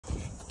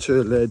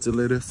2 loads of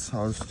lettuce.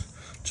 I was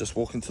just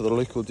walking to the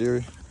local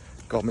dairy,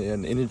 got me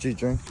an energy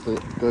drink.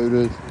 Go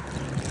to,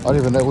 I don't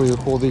even know what you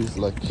call these,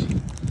 like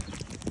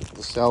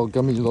the sour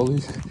gummy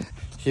lollies.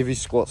 Heavy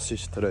squat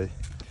sesh today.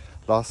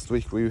 Last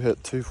week we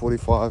hit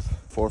 245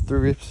 for 3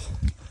 reps.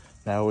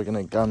 Now we're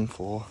gonna gun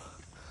for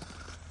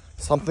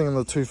something in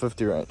the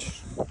 250 range.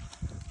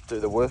 Do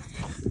the work,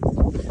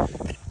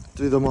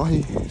 do the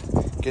mahi,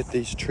 get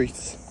these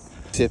treats.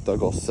 Except I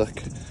got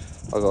sick.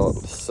 I got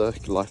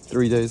sick like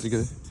 3 days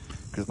ago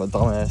because my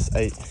dumbass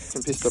ate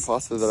some pesto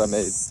pasta that I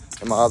made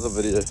in my other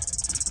video.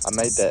 I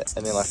made that,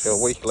 and then like a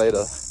week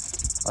later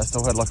I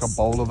still had like a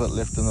bowl of it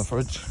left in the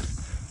fridge,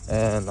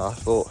 and I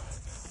thought,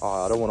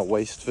 oh, I don't want to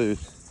waste food,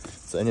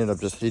 so I ended up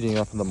just heating it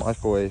up in the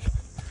microwave,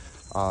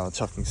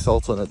 chucking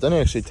salt on it. Didn't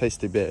actually taste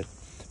too bad,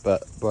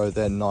 but bro,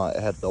 that night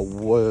I had the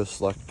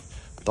worst like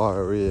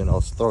diarrhea and I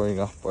was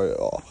throwing up, bro.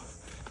 Oh,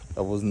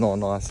 that was not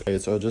nice. Okay,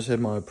 so I just had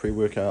my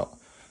pre-workout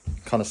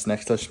kind of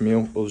snack slash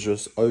meal. It was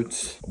just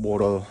oats,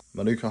 water,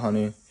 manuka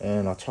honey,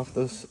 and I chucked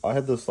this. I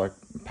had this like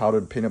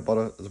powdered peanut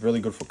butter. It's really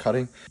good for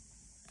cutting.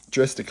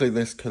 Drastically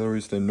less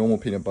calories than normal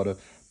peanut butter,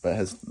 but it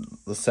has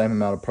the same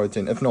amount of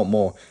protein, if not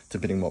more,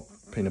 depending what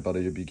peanut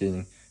butter you'll be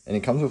getting. And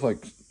it comes with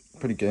like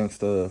pretty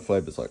gangster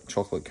flavors like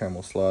chocolate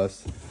caramel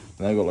slice,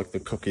 and they got like the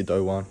cookie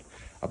dough one,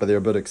 but they're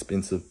a bit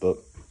expensive, but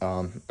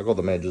I got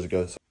them ages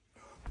ago. So.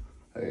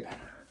 Hey,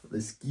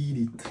 let's get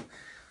it.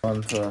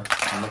 Time to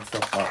mix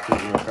up my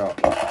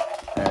pre-workout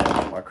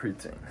and my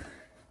creatine.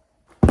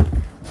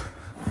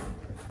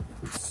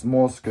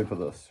 Small scoop of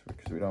this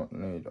because we don't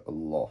need a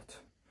lot.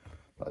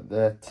 Like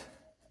that.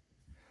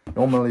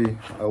 Normally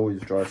I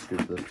always dry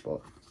scoop this,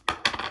 but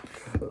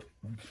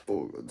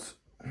all good.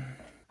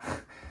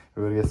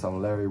 We're gonna get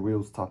some Larry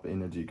Wheels type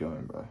energy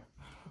going, bro.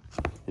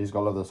 He's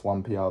got this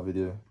one PR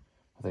video.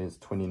 I think it's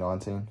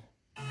 2019.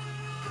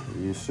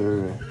 You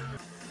sure?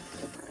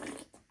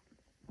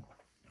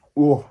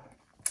 Oh,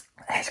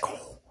 let's go.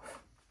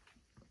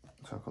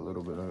 Chuck a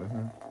little bit over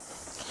here.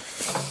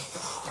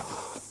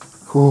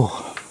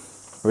 Oh,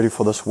 ready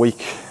for this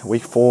week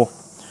 4.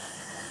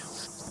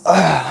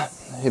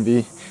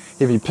 Heavy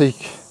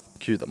peak.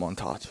 Cue the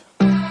montage.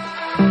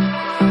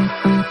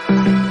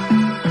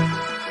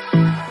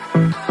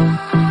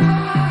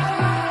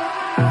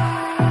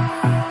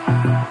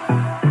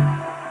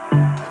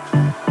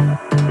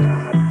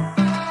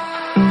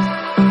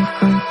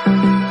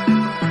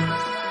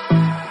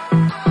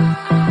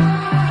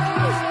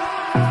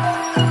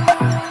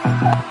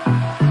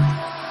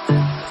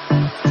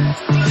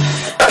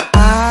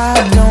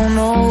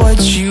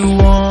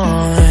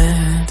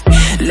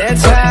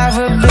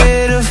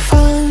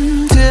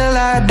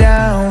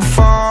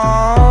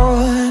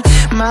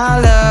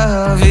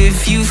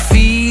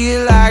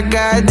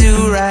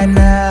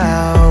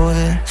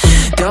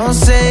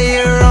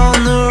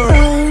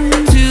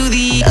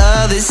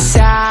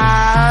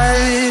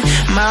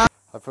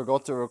 I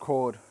forgot to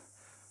record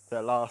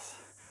that last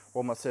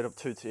warm-up set of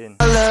 2 to 10.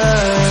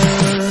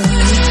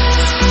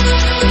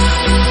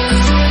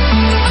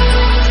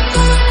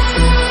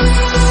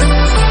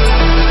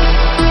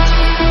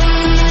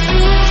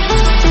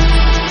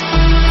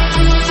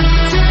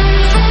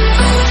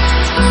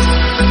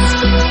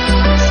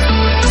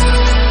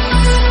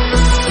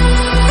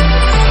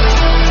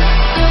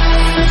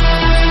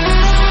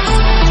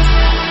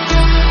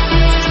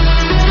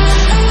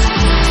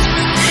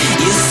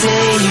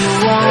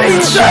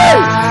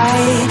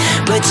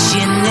 But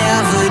you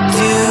never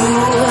do.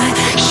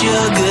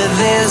 Sugar,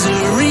 there's a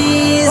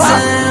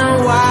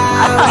reason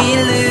why we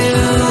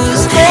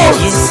lose.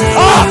 You say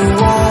you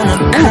wanna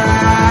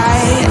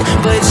cry,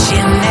 but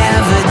you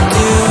never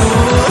do.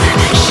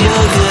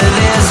 Sugar,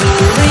 there's a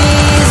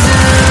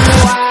reason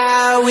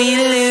why we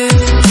lose.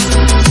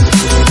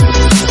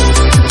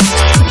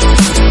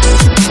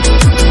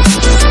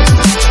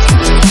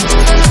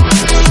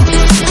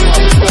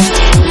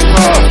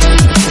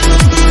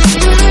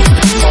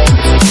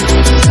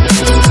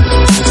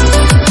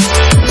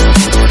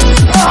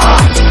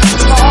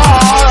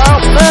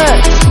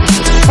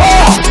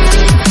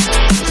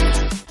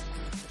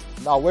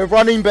 No, we're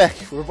running back.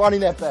 We're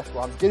running that back,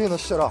 bro. I'm getting the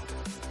shit up.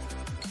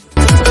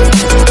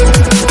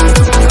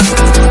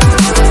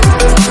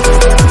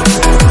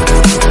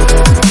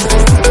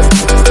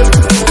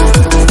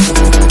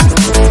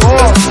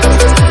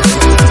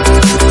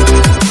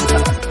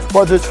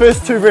 But those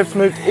first 2 reps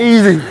moved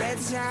easy.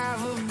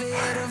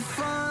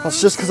 That's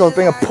just because I was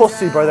being a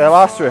pussy, bro, that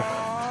last rep.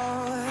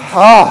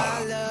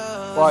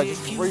 Well, I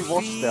just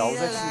rewatched that.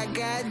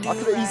 I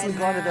could have easily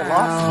grinded that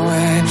last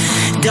rep.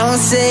 Don't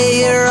say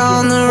you're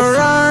on the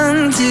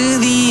run to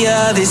the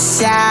other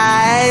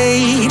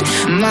side,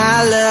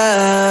 my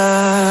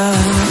love.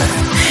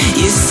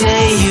 You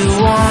say you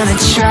wanna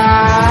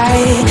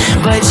try,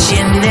 but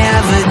you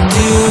never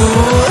do.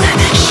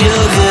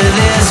 Sugar,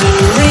 there's a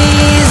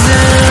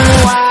reason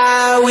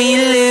why we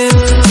lose.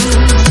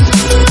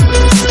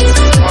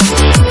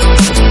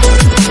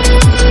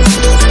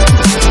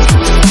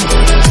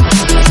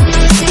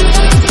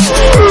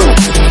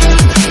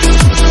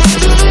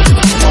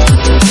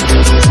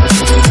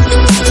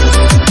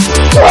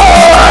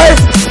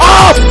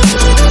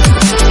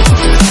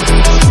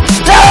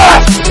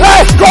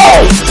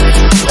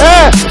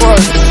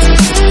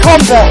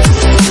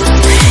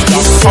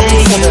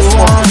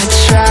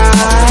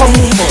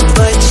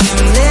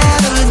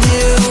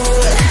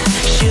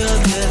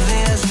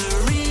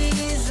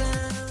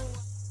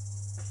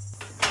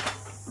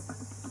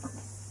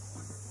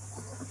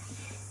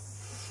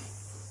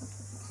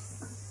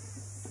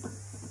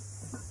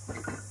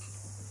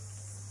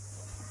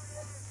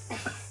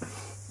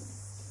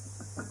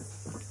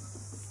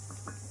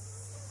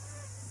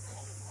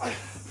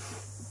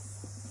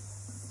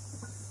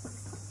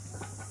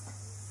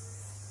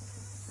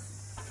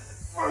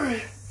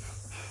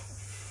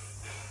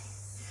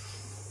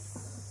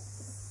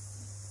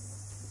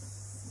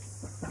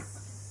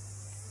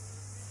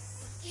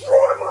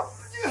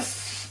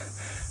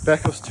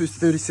 Back was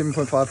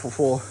 237.5 for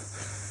 4.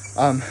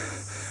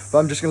 But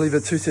I'm just gonna leave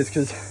it 2 sets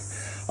because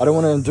I don't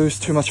want to induce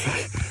too much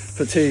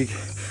fatigue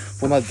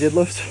for my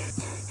deadlift.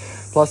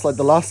 Plus, like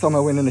the last time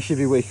I went in a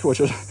heavy week, which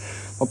was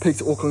my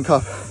Peaks Auckland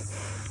Cup,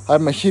 I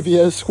had my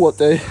heavier squat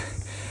day,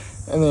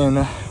 and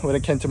then when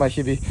it came to my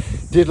heavy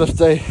deadlift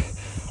day,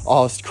 I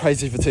was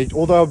crazy fatigued.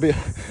 Although I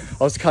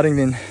was cutting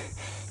then,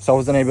 so I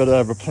wasn't able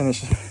to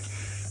replenish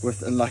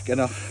with like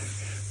enough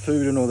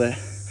food and all that.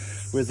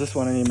 Whereas this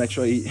one, I need to make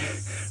sure I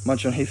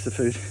munch on heaps of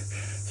food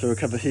to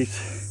recover heaps.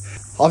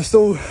 I'm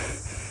still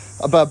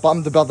a bit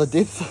bummed about the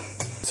depth.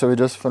 So we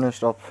just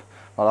finished up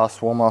my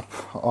last warm up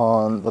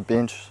on the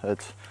bench.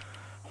 It's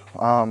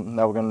now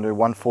we're going to do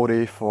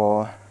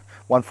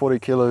 140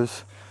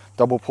 kilos,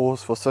 double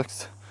pulls for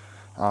 6.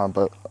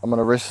 But I'm going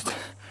to rest.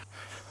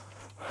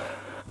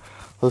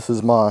 This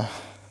is my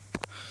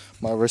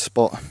rest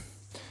spot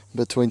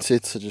between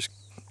sets. So just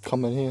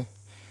come in here.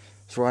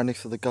 It's right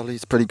next to the gully.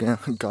 It's pretty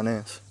gun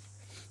ass.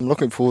 I'm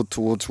looking forward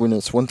towards when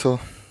it's winter,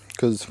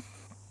 because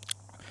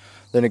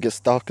then it gets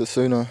darker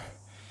sooner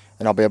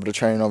and I'll be able to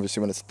train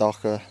obviously when it's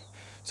darker,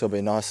 so it'll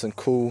be nice and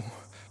cool.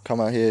 Come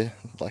out here,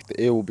 like the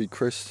air will be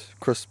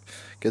crisp,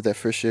 get that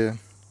fresh air, and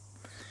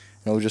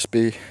it'll just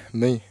be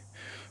me,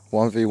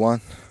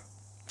 1v1.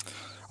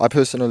 I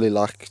personally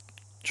like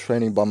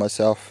training by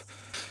myself,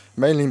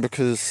 mainly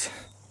because,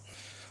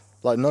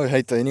 like, no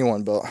hate to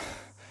anyone, but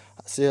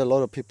I see a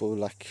lot of people,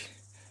 like,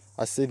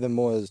 I see them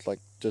more as like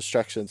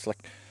distractions. Like,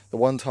 the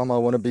one time I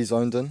want to be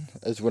zoned in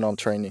is when I'm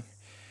training.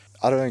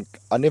 I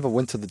never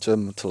went to the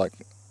gym to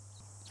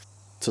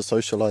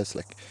socialize.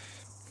 Like,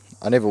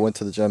 I never went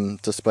to the gym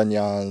to spin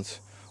yarns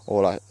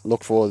or like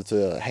look forward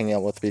to hanging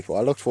out with people.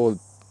 I look forward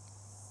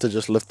to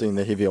just lifting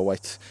the heavier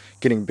weights,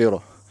 getting better,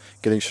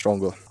 getting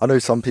stronger. I know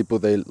some people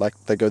they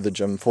go to the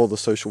gym for the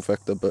social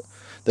factor, but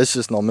that's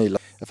just not me.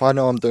 Like, if I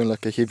know I'm doing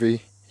like a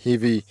heavy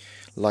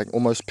like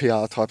almost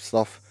PR type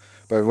stuff,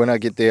 but when I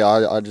get there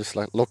I just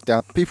like look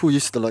down. People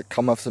used to like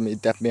come up to me,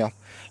 dap me up,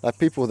 like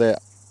people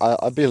that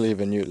I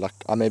believe in you, like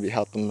I maybe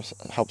help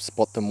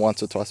spot them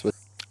once or twice, but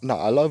no,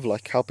 I love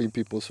like helping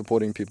people,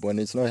 supporting people, and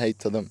there's no hate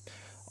to them.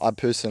 I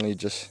personally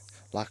just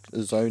like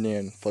zoning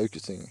and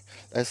focusing.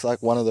 That's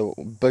like one of the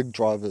big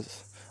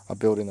drivers I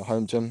build in the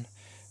home gym,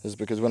 is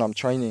because when I'm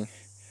training,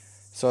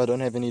 so I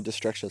don't have any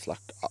distractions. Like,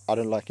 I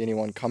don't like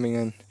anyone coming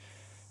in,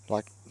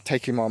 like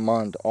taking my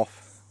mind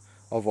off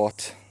of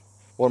what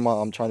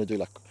I'm trying to do.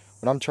 Like,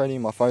 when I'm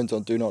training, my phone's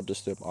on do not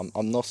disturb.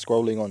 I'm not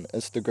scrolling on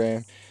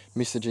Instagram,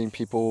 messaging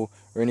people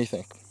or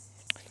anything.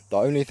 The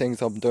only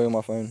things I'm doing on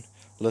my phone,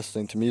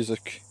 listening to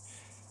music,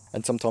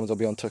 and sometimes I'll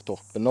be on TikTok,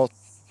 but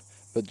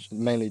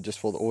mainly just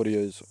for the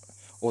audios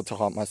or to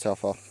hype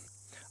myself up.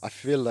 I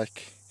feel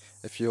like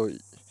if you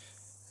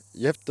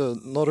have to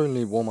not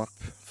only warm up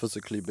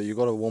physically, but you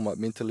got to warm up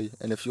mentally.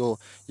 And if you're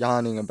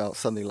yarning about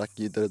something like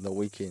you did in the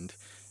weekend,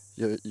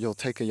 you're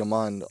taking your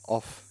mind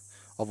off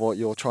of what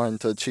you're trying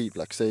to achieve.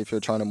 Like, say if you're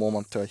trying to warm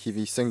up to a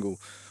heavy single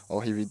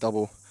or heavy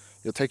double,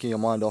 you're taking your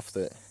mind off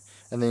that,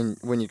 and then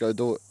when you go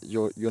do it,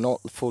 you're not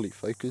fully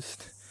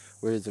focused.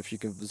 Whereas if you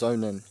can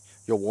zone in,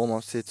 your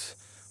warm-up sets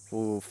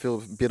will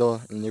feel better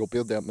and you'll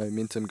build that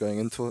momentum going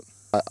into it.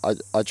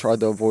 I try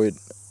to avoid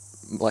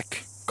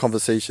like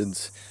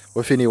conversations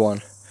with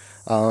anyone,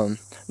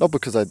 not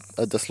because I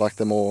dislike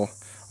them or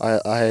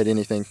I had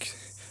anything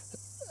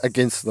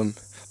against them,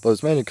 but it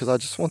was mainly because I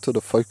just wanted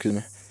to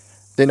focus.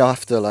 Then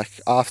after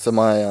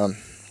my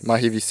my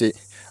heavy set,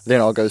 then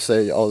I'll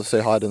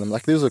say hi to them.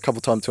 Like, there was a couple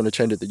times when I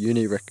trained at the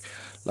uni,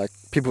 like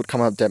people would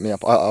come up, dap me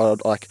up.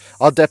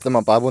 I'd dap them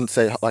up, but I wouldn't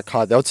say like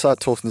hi. They would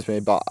start talking to me,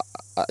 but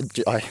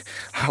I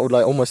would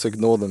like almost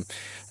ignore them.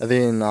 And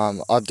then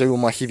I'd do all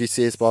my heavy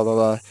sets, blah blah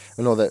blah,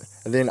 and all that.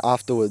 And then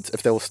afterwards,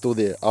 if they were still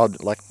there, I'd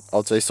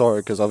say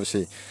sorry, because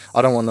obviously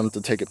I don't want them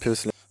to take it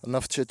personally.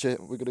 Enough chit chat.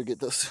 We're gonna get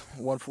this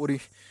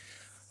 140.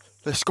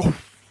 Let's go.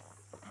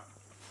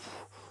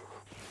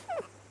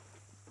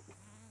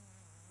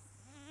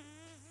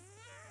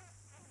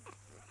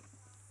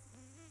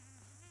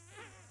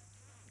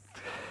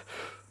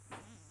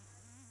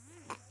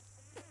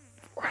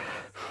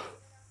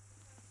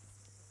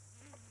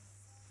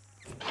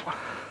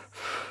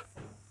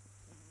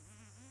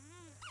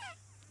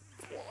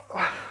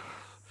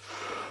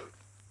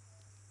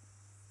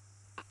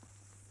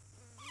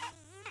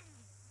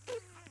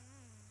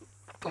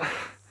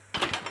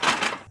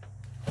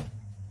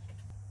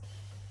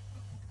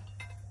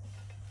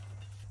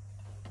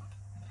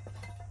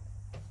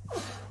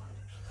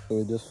 So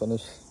we just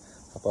finished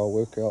up our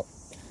workout.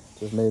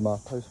 Just made my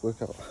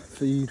post-workout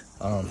feed.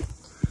 So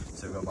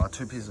we've got my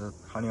 2 pieces of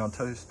honey on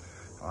toast,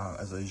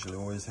 as I usually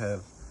always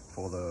have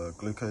for the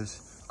glucose.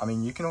 I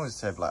mean, you can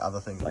always have like other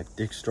things like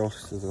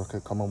dextrose is like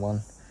a common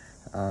one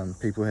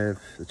people have.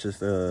 It's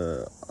just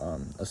a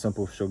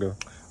simple sugar.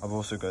 I've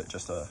also got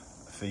just a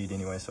feed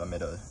anyway, so I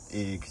made an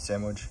egg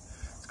sandwich.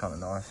 It's kind of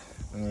nice.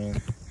 And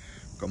then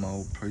got my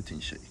old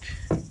protein shake.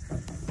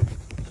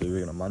 So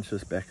we're gonna munch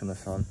this back in the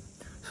sun.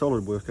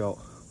 Solid workout.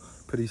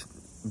 Pretty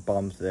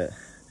bummed that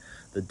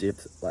the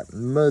depth, like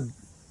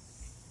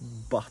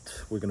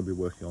but we're going to be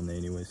working on there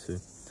anyway, so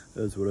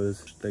that's what it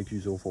is. Thank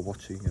you all for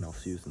watching, and I'll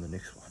see you in the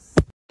next one.